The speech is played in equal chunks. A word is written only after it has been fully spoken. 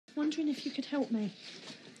wondering if you could help me.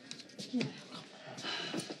 Yeah.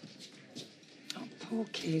 Oh, poor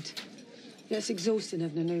kid. Yeah, it's exhausting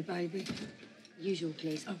having a new baby. Usual,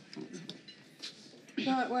 please. Oh, thanks.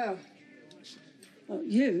 Right, well,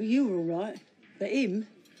 you were all right. But him,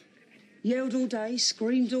 yelled all day,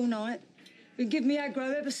 screamed all night. Been giving me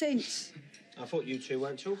aggro ever since. I thought you two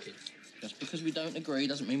weren't talking. Just because we don't agree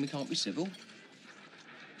doesn't mean we can't be civil.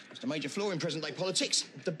 It's the major flaw in present-day politics.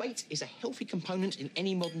 Debate is a healthy component in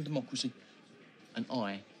any modern democracy. And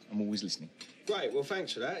I am always listening. Great, well,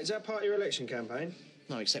 thanks for that. Is that part of your election campaign?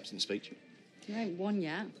 No acceptance speech. You ain't won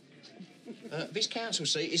yet. This council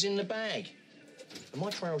seat is in the bag. And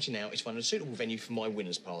my priority now is to find a suitable venue for my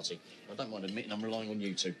winners' party. I don't mind admitting I'm relying on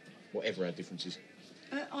you two, whatever our differences.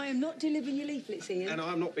 I am not delivering your leaflets, Ian. And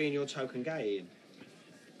I'm not being your token gay, Ian.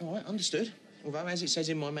 All right, understood. Although, as it says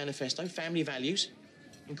in my manifesto, family values,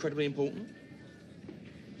 incredibly important.